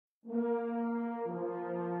Hey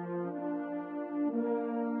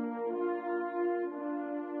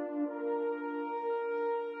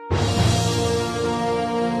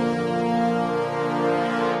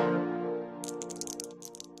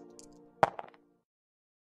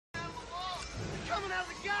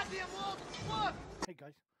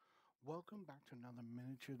guys, welcome back to another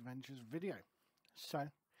Miniature Adventures video. So,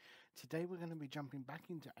 today we're going to be jumping back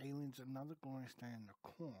into Aliens Another Glorious Day in the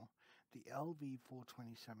Core, the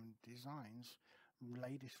Lv427-designs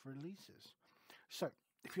latest releases. So,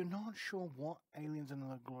 if you're not sure what Aliens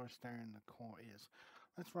Another Glorious Day in the Core is,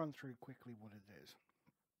 let's run through quickly what it is.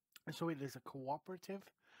 So it is a cooperative,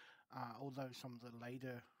 although some of the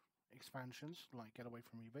later expansions, like Get Away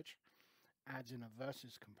From You Bitch, adds in a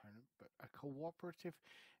versus component, but a cooperative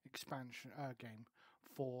expansion game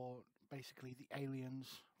for basically the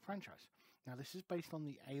Aliens franchise. Now this is based on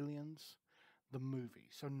the Aliens, the movie,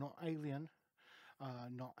 so not Alien,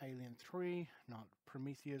 not Alien 3, not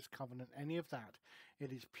Prometheus, Covenant, any of that.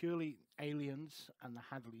 It is purely Aliens and the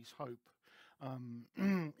Hadley's Hope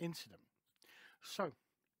incident. So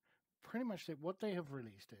pretty much what they have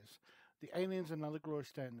released is the Aliens Another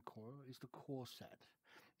Glorious Day in the Core is the core set.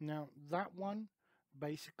 Now, that one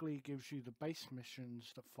basically gives you the base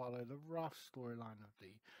missions that follow the rough storyline of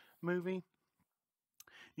the movie.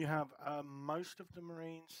 You have most of the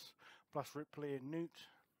Marines, plus Ripley and Newt,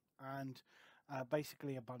 and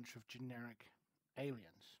basically a bunch of generic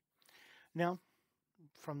aliens. Now,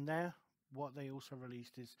 from there, what they also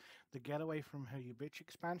released is the Get Away From Her You Bitch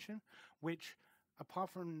expansion, which, apart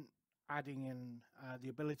from adding in the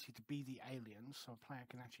ability to be the aliens, so a player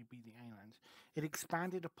can actually be the aliens, it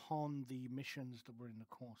expanded upon the missions that were in the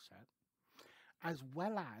core set, as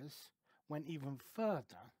well as went even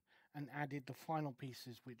further and added the final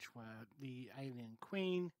pieces, which were the alien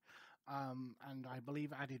queen, and I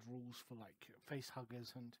believe added rules for like face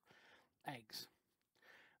huggers and eggs.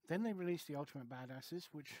 Then they released the Ultimate Badasses,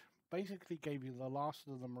 which basically gave you the last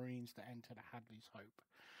of the Marines that enter the Hadley's Hope,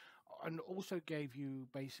 and also gave you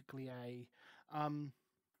basically a, I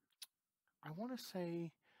want to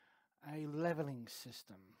say, a leveling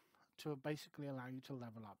system to basically allow you to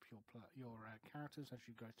level up your characters as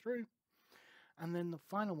you go through. And then the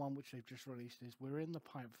final one, which they've just released, is We're in the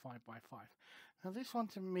Pipe 5x5. Now this one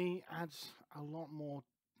to me adds a lot more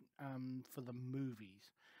for the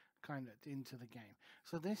movies kind of into the game.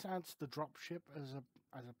 So this adds the dropship as a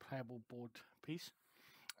playable board piece.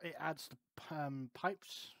 It adds the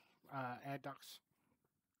pipes, air ducts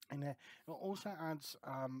in there. It also adds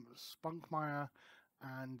Spunkmeyer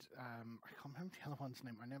and I can't remember the other one's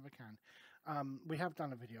name. I never can. We have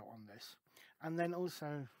done a video on this, and then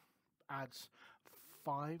also adds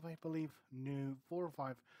 5, I believe, new 4 or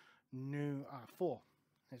 5 new 4.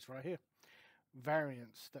 It's right here.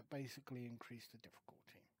 Variants that basically increase the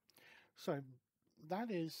difficulty. So that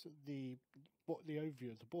is the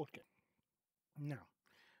overview of the board game. Now,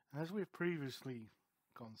 as we've previously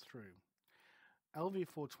gone through,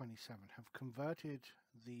 Lv427 have converted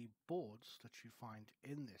the boards that you find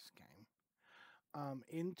in this game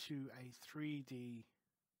into a 3D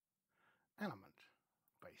element,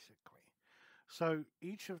 basically. So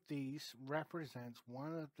each of these represents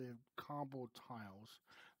one of the cardboard tiles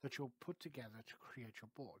that you'll put together to create your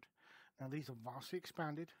board. Now these are vastly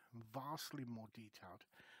expanded, vastly more detailed,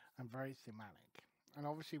 and very thematic. And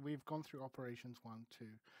obviously we've gone through operations 1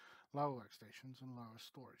 to lower workstations and lower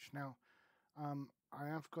storage. Now, I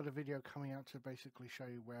have got a video coming out to basically show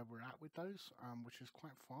you where we're at with those, which is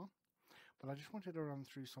quite far. But I just wanted to run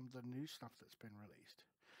through some of the new stuff that's been released.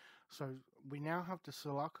 So we now have the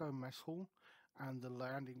Sulaco Mess Hall and the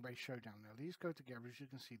Landing Bay Showdown. Now these go together, as you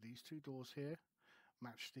can see. These two doors here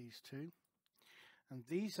match these two. And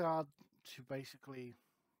these are to basically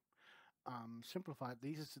simplify it.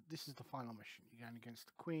 This is the final mission. You're going against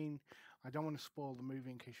the Queen. I don't want to spoil the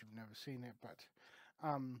movie in case you've never seen it, but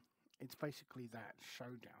it's basically that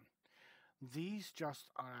showdown. These just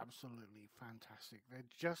are absolutely fantastic. They're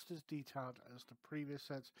just as detailed as the previous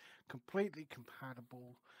sets, completely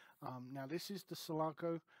compatible. Now this is the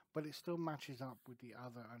Sulaco, but it still matches up with the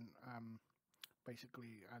other,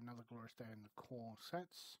 basically Another Glorious Day in the core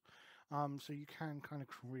sets. So you can kind of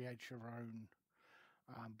create your own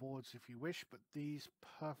boards if you wish, but these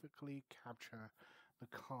perfectly capture the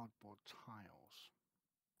cardboard tiles.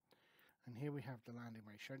 And here we have the Landing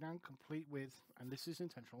Bay Showdown, complete with, and this is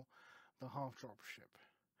intentional, the half drop ship.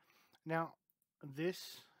 Now,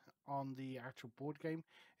 this on the actual board game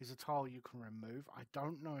is a tile you can remove. I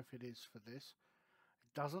don't know if it is for this.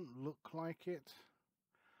 It doesn't look like it,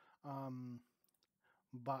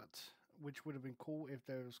 but which would have been cool if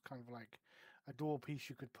there was kind of like a door piece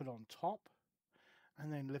you could put on top.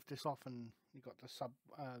 and then lift this off, and you got the sub.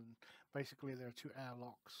 Basically, there are two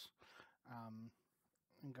airlocks,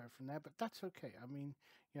 and go from there. But that's okay. I mean,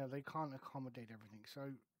 you know, they can't accommodate everything. So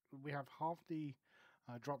we have half the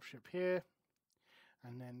dropship here,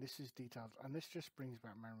 and then this is detailed, and this just brings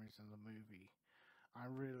back memories of the movie. I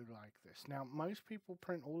really like this. Now, most people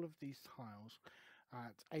print all of these tiles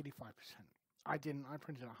at 85%. I didn't. I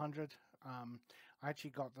printed 100. I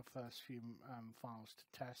actually got the first few files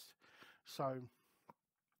to test, so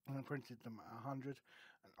I printed them at 100.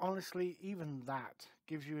 And honestly, even that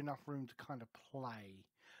gives you enough room to kind of play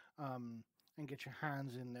and get your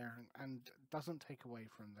hands in there, and doesn't take away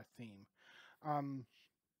from the theme.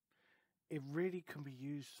 It really can be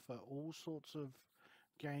used for all sorts of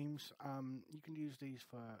games. You can use these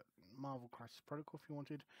for Marvel Crisis Protocol if you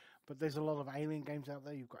wanted, but there's a lot of Alien games out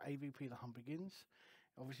there. You've got AVP The Hunt Begins.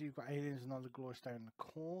 Obviously, you've got Aliens Another Glorious Day in the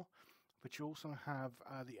core, but you also have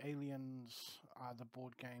the Aliens, the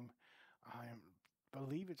board game. I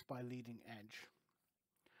believe it's by Leading Edge.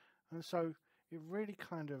 And so it really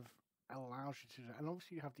kind of allows you to do that. And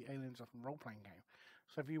obviously you have the Aliens of a role-playing game.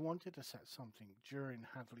 So if you wanted to set something during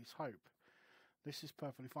Hadley's Hope, this is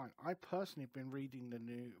perfectly fine. I personally have been reading the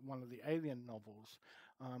new one of the Alien novels.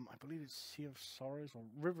 I believe it's Sea of Sorrows or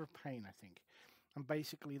River of Pain, I think. And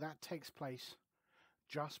basically that takes place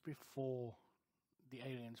just before the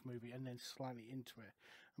Aliens movie and then slightly into it.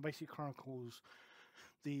 And basically chronicles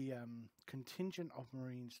the contingent of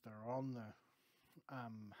Marines that are on the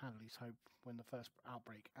Hadley's Hope when the first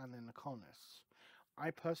outbreak, and then the colonists. I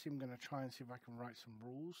personally am going to try and see if I can write some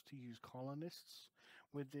rules to use colonists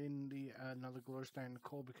within the Another Glorious Day in the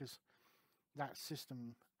core, because that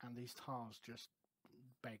system and these tiles just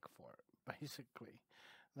beg for it, basically.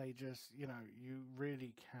 They just, you know, you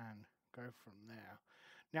really can go from there.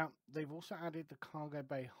 Now, they've also added the cargo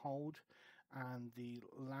bay hold and the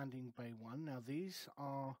landing bay one. Now, these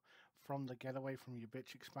are from the Getaway from Your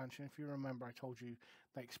Bitch expansion. If you remember, I told you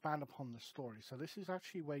they expand upon the story. So this is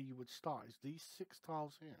actually where you would start, is these 6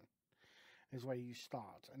 tiles here is where you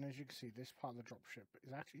start. And as you can see, this part of the dropship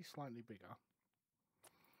is actually slightly bigger.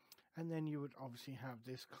 And then you would obviously have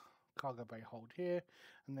this cargo bay hold here,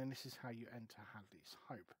 and then this is how you enter Hadley's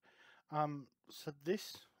Hope. So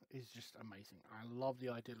this is just amazing. I love the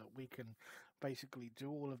idea that we can basically do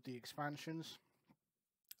all of the expansions,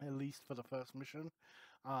 at least for the first mission.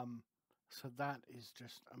 So that is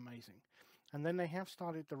just amazing. And then they have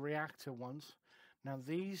started the reactor ones. Now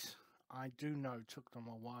these, I do know, took them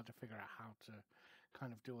a while to figure out how to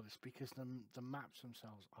kind of do all this, because the maps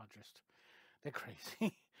themselves are just, they're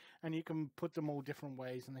crazy. And you can put them all different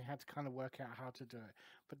ways, and they had to kind of work out how to do it.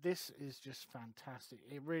 But this is just fantastic.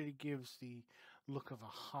 It really gives the look of a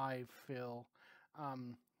hive feel,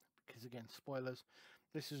 because again, spoilers,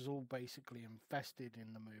 this is all basically infested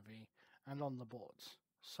in the movie and on the boards.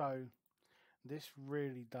 So this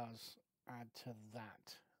really does add to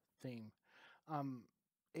that theme.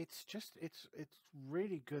 It's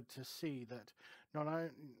really good to see that not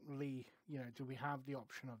only, you know, do we have the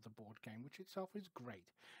option of the board game, which itself is great.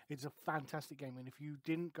 It's a fantastic game, and if you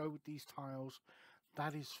didn't go with these tiles,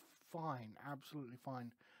 that is fine, absolutely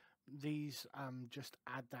fine. These just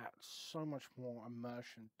add that so much more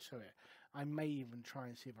immersion to it. I may even try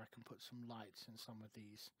and see if I can put some lights in some of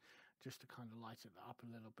these, just to kind of light it up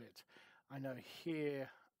a little bit. I know here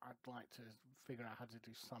I'd like to figure out how to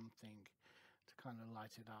do something to kind of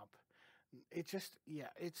light it up. It just, yeah,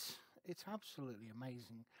 it's absolutely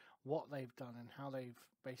amazing what they've done and how they've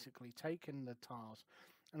basically taken the tiles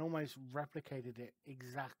and almost replicated it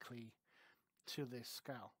exactly to this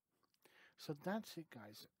scale. So that's it,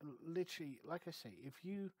 guys. Literally, like I say, if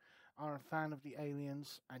you are a fan of the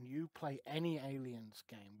Aliens and you play any Aliens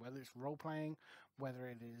game, whether it's role-playing, whether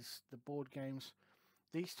it is the board games,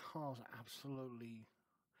 these tiles are absolutely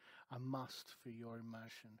a must for your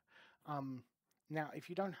immersion. Now, if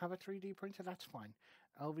you don't have a 3D printer, that's fine.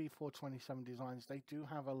 Lv427-designs, they do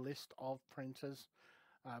have a list of printers,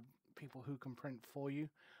 people who can print for you.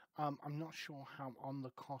 I'm not sure how on the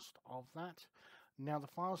cost of that. Now, the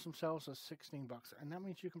files themselves are $16, and that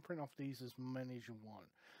means you can print off these as many as you want.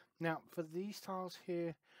 Now, for these tiles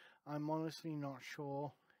here, I'm honestly not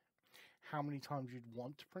sure how many times you'd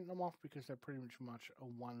want to print them off, because they're pretty much a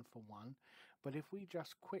one-for-one. But if we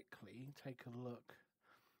just quickly take a look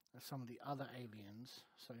at some of the other aliens,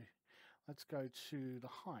 so let's go to the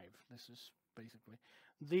Hive. This is basically,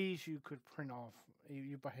 these you could print off.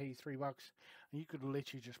 You pay $3 and you could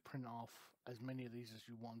literally just print off as many of these as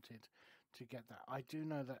you wanted to get that. I do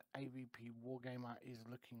know that AVP Wargamer is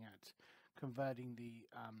looking at converting the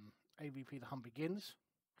AVP The Hunt Begins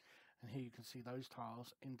And here you can see those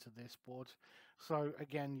tiles into this board. So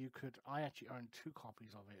again, I actually own 2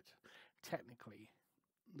 copies of it. Technically,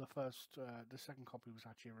 the second copy was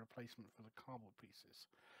actually a replacement for the cardboard pieces.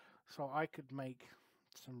 So I could make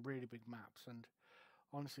some really big maps. And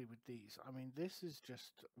honestly, with these, I mean, this is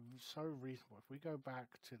just so reasonable. If we go back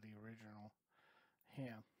to the original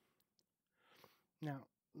here, now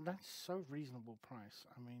that's so reasonable price.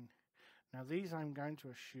 I mean, now these I'm going to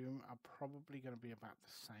assume are probably going to be about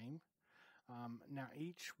the same. Now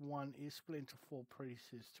each one is split into 4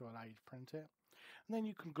 pieces to allow you to print it, and then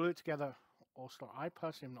you can glue it together. Also, I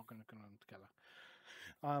personally am not going to glue them together.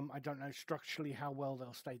 I don't know structurally how well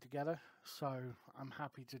they'll stay together, so I'm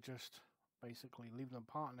happy to just basically leave them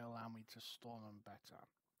apart and allow me to store them better.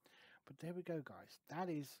 But there we go, guys. That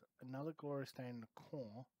is another Glorious Day in the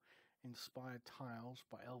Core inspired tiles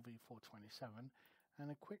by Lv427,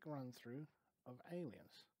 and a quick run through of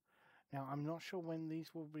Aliens. Now, I'm not sure when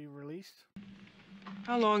these will be released.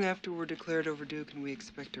 How long after we're declared overdue can we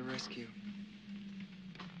expect a rescue?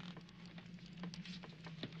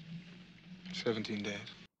 17 days.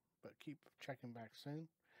 But keep checking back soon,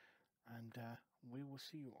 and we will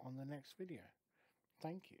see you on the next video.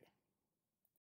 Thank you.